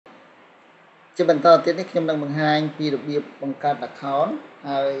ជាបន្តទៀតនេះខ្ញុំនឹងបង្ហាញពីរបៀបបង្កើត account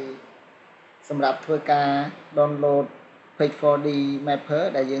ហើយសម្រាប់ធ្វើការ download Pix4D Mapper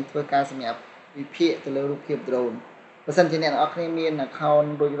ដែលយើងធ្វើការសម្រាប់វិភាគទៅលើរូបភាព drone បើសិនជាអ្នកនរគ្នាមាន account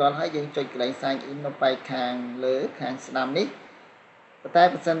រួចរាល់ហើយយើងចុចកន្លែង sign in នៅបែកខាងលើខាងស្ដាំនេះប៉ុន្តែ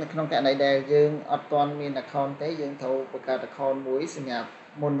បើសិនក្នុងករណីដែលយើងអត់ទាន់មាន account ទេយើងត្រូវបង្កើត account មួយសម្រាប់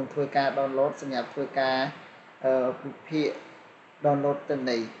មុននឹងធ្វើការ download សម្រាប់ធ្វើការវិភាគ download ទៅ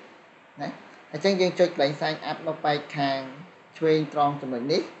នៃណាអញ្ចឹងយើងចុចកន្លែង sign up នៅបែកខាងឆ្វេងត្រង់ចំណុច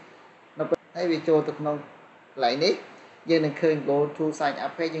នេះនៅហើយវាចូលទៅក្នុងកន្លែងនេះយើងនឹងឃើញ go to sign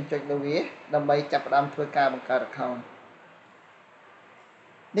up page យើងចុចលើវាដើម្បីចាប់ផ្ដើមធ្វើការបង្កើត account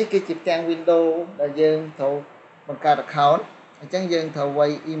នេះគឺជាផ្ទាំង window ដែលយើងត្រូវបង្កើត account អញ្ចឹងយើងត្រូវវា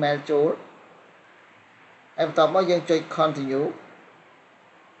យ email ចូលហើយបន្ទាប់មកយើងចុច continue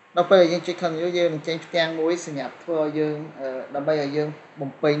ដល់ពេលយើងចុច continue យើងនឹងចេញផ្ទាំងមួយសម្រាប់ធ្វើឲ្យយើងដើម្បីឲ្យយើង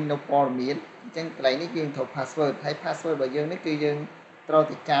បំពេញនៅព័ត៌មានអញ្ចឹងកន្លែងនេះយើងត្រូវ password ហើយ password របស់យើងនេះគឺយើងត្រូវ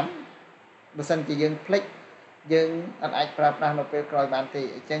តែចាំបើសិនជាយើងភ្លេចយើងអាចប្រើប្រាស់នៅពេលក្រោយបានទេ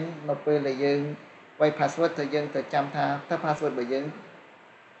អញ្ចឹងនៅពេលដែលយើងវាយ password ទៅយើងត្រូវចាំថាតើ password របស់យើង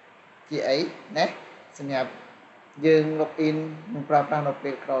ជាអីណាសម្រាប់យើង login និងប្រើប្រាស់នៅពេ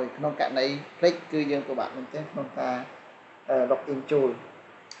លក្រោយក្នុងករណីភ្លេចគឺយើងពិបាកមែនទែនក្នុងការ login ចូល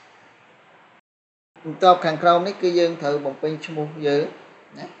បន្ទាប់ខាងក្រោមនេះគឺយើងត្រូវបំពេញឈ្មោះយើង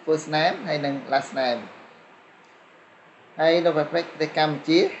ណា first name ហើយនិង last name ហើយនៅប្រទេសកម្ពុ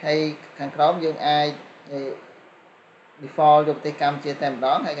ជាហើយខាងក្រោមយើងអាច default យកប្រទេសកម្ពុជាតែម្ដ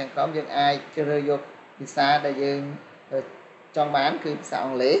ងហើយខាងក្រោមយើងអាចជ្រើសរើសយកភាសាដែលយើងចង់បានគឺភាសាអ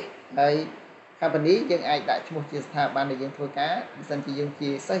ង់គ្លេសហើយ company យើងអាចដាក់ឈ្មោះជាស្ថាប័នដែលយើងធ្វើការបើសិនជាយើងជា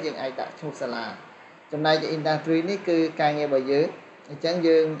សិស្សយើងអាចដាក់ឈ្មោះសាលាចំណែក industry នេះគឺការងាររបស់យើងអញ្ចឹង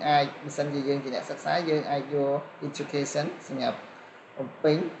យើងអាចបើសិនជាយើងជាអ្នកសិក្សាយើងអាចយក education សម្រាប់បំ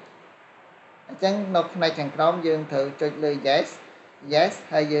ពេញអញ្ចឹងនៅផ្នែកខាងក្រោមយើងត្រូវចុចលើ yes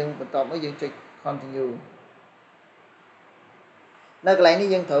ហើយយើងបន្ទាប់មកយើងចុច continue នៅកន្លែងនេះ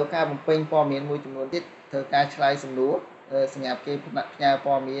យើងត្រូវការបំពេញព័ត៌មានមួយចំនួនទៀតត្រូវការឆ្លើយសំណួរសម្រាប់គេផ្ញើ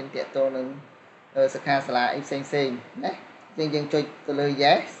ព័ត៌មានទាក់ទងនឹងសិក្ខាសាលាអីផ្សេងៗណាអញ្ចឹងយើងចុចទៅលើ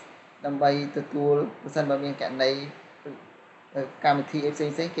yes ដើម្បីទទួលបើសិនបើមានករណីកម្មវិធីអីផ្សេង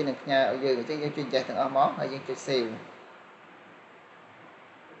ៗគេនឹងផ្ញើឲ្យយើងអញ្ចឹងយើងចុច yes ទាំងអស់មកហើយយើងចុច save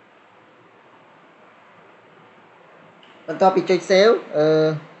បន្ទាប់ពីចុច save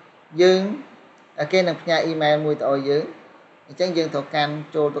យើងគេនឹងផ្ញើ email មួយទៅឲ្យយើងអញ្ចឹងយើងត្រូវ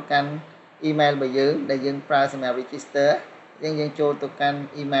ចូលទៅកាន់ email របស់យើងដែលយើងប្រើសម្រាប់ register អញ្ចឹងយើងចូលទៅកាន់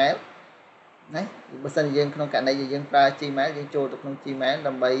email ណាបើសិនជាយើងក្នុងករណីយើងប្រើ Gmail យើងចូលទៅក្នុង Gmail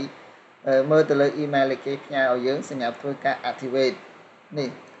ដើម្បីមើលទៅលើ email ដែលគេផ្ញើឲ្យយើងសម្រាប់ធ្វើការ activate នេះ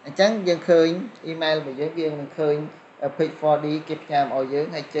អញ្ចឹងយើងឃើញ email របស់យើងនឹងឃើញ Pix4D គេផ្ញើមកឲ្យយើង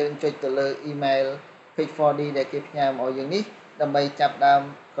ហើយយើងចុចទៅលើ email Pix4D ដែលគេផ្ញើមកឲ្យយើងនេះដើម្បីចាប់ដើម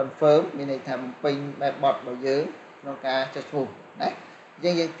confirm មានន័យថាបំពេញបែបបទរបស់យើងក្នុងការចុចឈ្មោះណាអញ្ចឹ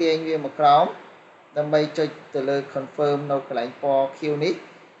ងយើងទាញវាមកក្រោមដើម្បីចុចទៅលើ confirm នៅកន្លែងពណ៌ខៀវនេះ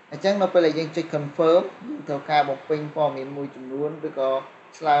អញ្ចឹងនៅពេលដែលយើងចុច confirm យើងត្រូវការបំពេញព័ត៌មានមួយចំនួនឬក៏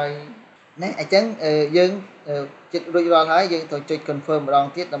ឆ្លើយណាអញ្ចឹងយើងចិត្តរួចរាល់ហើយយើងត្រូវចុច confirm ម្ដង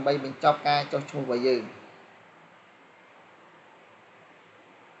ទៀតដើម្បីបញ្ចប់ការចុះឈ្មោះរបស់យើង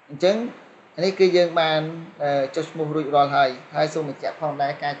អញ្ចឹងនេះគឺយើងបានចុះឈ្មោះរួចរាល់ហើយសូមបញ្ជាក់ផងដែ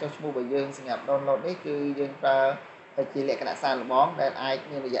រការចុះឈ្មោះរបស់យើងសម្រាប់ download នេះគឺយើងប្រើជាលក្ខណៈសារល្បងដែលអាច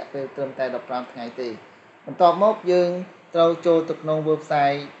មានរយៈពេលត្រឹមតែ15ថ្ងៃទេបន្ទាប់មកយើងត្រូវចូលទៅក្នុង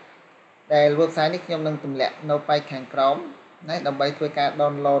website ដែល website នេះខ្ញុំនឹងទម្លាក់នៅបែកខាងក្រោមណាដើម្បីធ្វើការ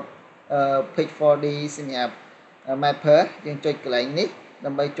download Pix4D សម្រាប់ Mapper យើងចុចកន្លែងនេះដើ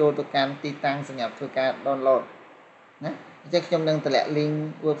ម្បីចូលទៅកាន់ទីតាំងសម្រាប់ធ្វើការ download ណាអញ្ចឹងខ្ញុំនឹងតម្លាក់ link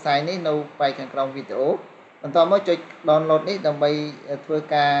website នេះនៅបែកខាងក្រោមវីដេអូបន្ទាប់មកចុច download នេះដើម្បីធ្វើ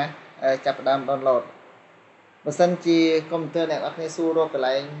ការចាប់ផ្ដើម download បើសិនជាកុំព្យូទ័រអ្នកនរគ្នាសួររកកន្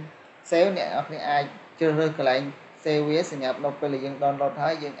លែង save អ្នកនរគ្នាអាចជ្រើសរើសកន្លែង save វាសម្រាប់នៅពេលដែលយើង download ហើ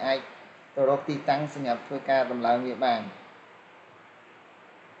យយើងអាចទៅរកទីតាំងសម្រាប់ធ្វើការដំឡើងវាបាន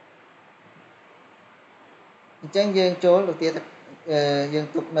អញ្ចឹងយើងចូលទៅទៀតយើង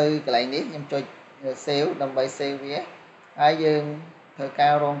ទុកនៅកន្លែងនេះខ្ញុំចុច save ដើម្បី save វាហើយយើងធ្វើកា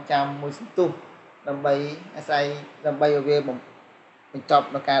ររងចាំមួយសន្ទុះដើម្បីអាស្រ័យដើម្បីឲ្យវាបញ្ចប់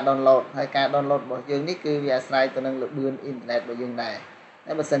នៅការ download ហើយការ download របស់យើងនេះគឺវាអាស្រ័យទៅនឹងល្បឿនអ៊ីនធឺណិតរបស់យើងដែរ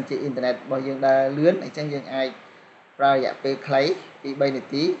តែបើសិនជាអ៊ីនធឺណិតរបស់យើងដើរលឿនអញ្ចឹងយើងអាចប្រើរយៈពេលខ្លីពី3នា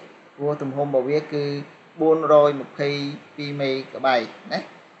ទីព្រោះទំហំរបស់វាគឺ422 មេហ្គាបៃតណា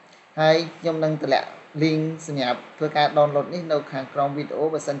ហើយខ្ញុំនឹងតម្លាក់ link សម្រាប់ធ្វើការ download នេះនៅខាងក្រោមវីដេអូ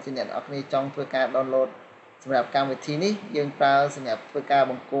បើសិនជាអ្នកនរគ្នាចង់ធ្វើការ download សម្រាប់កម្មវិធីនេះយើងប្រើសម្រាប់ធ្វើការ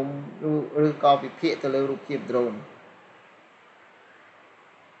បង្គុំឬក៏វិភាគទៅលើរូបភាព drone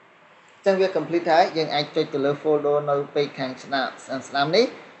ចឹងវា complete ហើយយើងអាចចុចទៅលើ folder នៅពេកខាងស្ដាំនេះ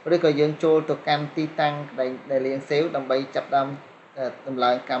ឬក៏យើងចូលទៅកាន់ទីតាំងដែលយើង save ដើម្បីចាប់ផ្ដើមដំ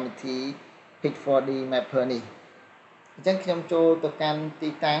ឡើងកម្មវិធី Pix4D Mapper នេះអញ្ចឹងខ្ញុំចូលទៅកាន់ទី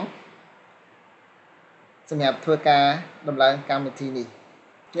តាំងសម្រាប់ធ្វើការដំឡើងកម្មវិធីនេះ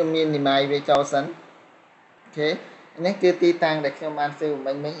ខ្ញុំមាននិមាយវាចោលសិនអូខេនេះគឺទីតាំងដែលខ្ញុំបាន save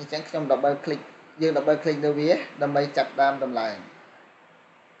មិញអញ្ចឹងខ្ញុំ double click យើង double click លើវាដើម្បីចាប់ផ្ដើមដំឡើង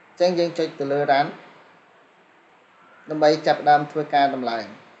អញ្ចឹងយើងចុចទៅលើ run ដើម្បីចាប់ផ្ដើមធ្វើការដំឡើង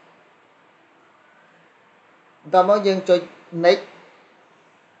បន្តមកយើងចុច next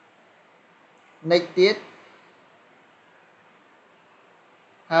ទៀត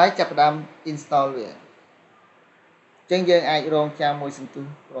ហើយចាប់ផ្ដើម install វាអញ្ចឹងយើងអាចរងចាំមួយសន្ទុះ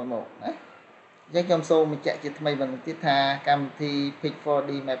ក្រោយមកណាអញ្ចឹងខ្ញុំសូមបញ្ជាក់ជាថ្មីបន្តិចទៀតថាកម្មវិធី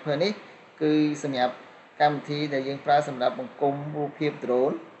Pix4D Mapper នេះគឺសម្រាប់កម្មវិធីដែលយើងប្រើសម្រាប់បង្គុំរូបភាព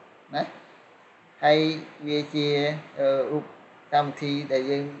drone ណាហើយវាជារូបកម្មវិធី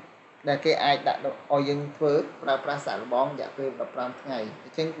ដែលគេអាចដាក់ឲ្យយើងធ្វើប្រើប្រាស់សាកល្បងរយៈពេល15ថ្ងៃអ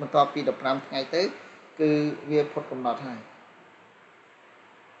ញ្ចឹងបន្ទាប់ពី15ថ្ងៃទៅគឺវាផុតកំណត់ហើយ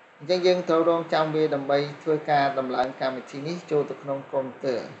អញ្ចឹងយើងត្រូវរងចាំវាដើម្បីធ្វើការដំឡើងកម្មវិធីនេះចូលទៅក្នុងកុំព្យូ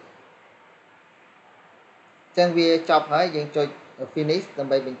ទ័រអញ្ចឹងវាចប់ហើយយើងចុច finish ដើ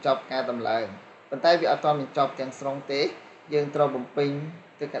ម្បីបញ្ចប់ការដំឡើងប៉ុន្តែវាអត់ទាន់បញ្ចប់ទាំងស្រុងទេយើងត្រូវបំពេញ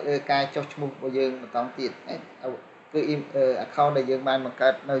ទៅលើការចុះឈ្មោះរបស់យើងបន្តទៀតគឺ account ដែលយើងបានបង្កើ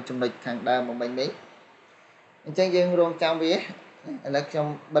តនៅចំណុចខាងដើមបំពេញនេះអញ្ចឹងយើងរងចាំវាឥឡូវខ្ញុំ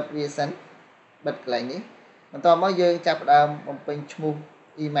បិទវាសិនបិទកន្លែងនេះបន្តមកយើងចាប់ផ្ដើមបំពេញឈ្មោះ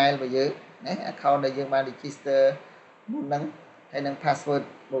email របស់យើងណា account ដែលយើងបាន register មុនហ្នឹងហើយនឹង password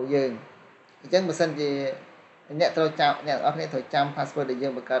របស់យើងអញ្ចឹងបើសិនជាអ្នកអរគ្នាត្រូវចាំ password ដែលយើ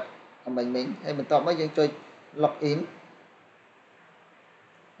ងបង្កើតអំបញ្ញមិញហើយបន្ទាប់មកយើងចុច login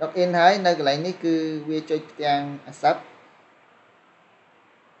ហើយនៅកន្លែងនេះគឺវាចុចទាំង accept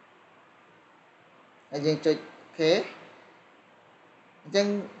ហើយយើងចុច OK អញ្ចឹង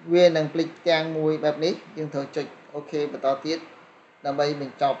វានឹងភ្លេចទាំងមួយបែបនេះយើងត្រូវចុច OK បន្តទៀតដើម្បីប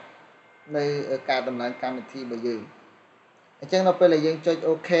ញ្ចប់នៅការដំឡើងកម្មវិធីរបស់យើងអញ្ចឹងនៅពេលដែលយើងចុច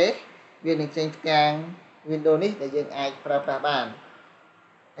OK វានឹងចេញផ្ទាំង window នេះដែលយើងអាចប្រើប្រាស់បាន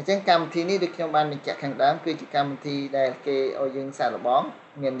អញ្ចឹងកម្មវិធីនេះដូចខ្ញុំបានបញ្ជាក់ខាងដើមគឺជាកម្មវិធីដែលគេឲ្យយើងសាកល្បង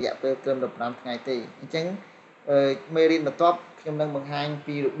មានរយៈពេលត្រឹម15ថ្ងៃទេអញ្ចឹងមេរៀនបន្ទាប់ខ្ញុំនឹងបង្ហាញ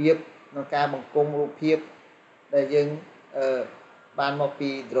ពីរបៀបក្នុងការបង្គុំរូបភាពដែលយើងបានមកពី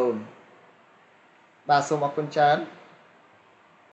drone បាទសូមអរគុណច្រើន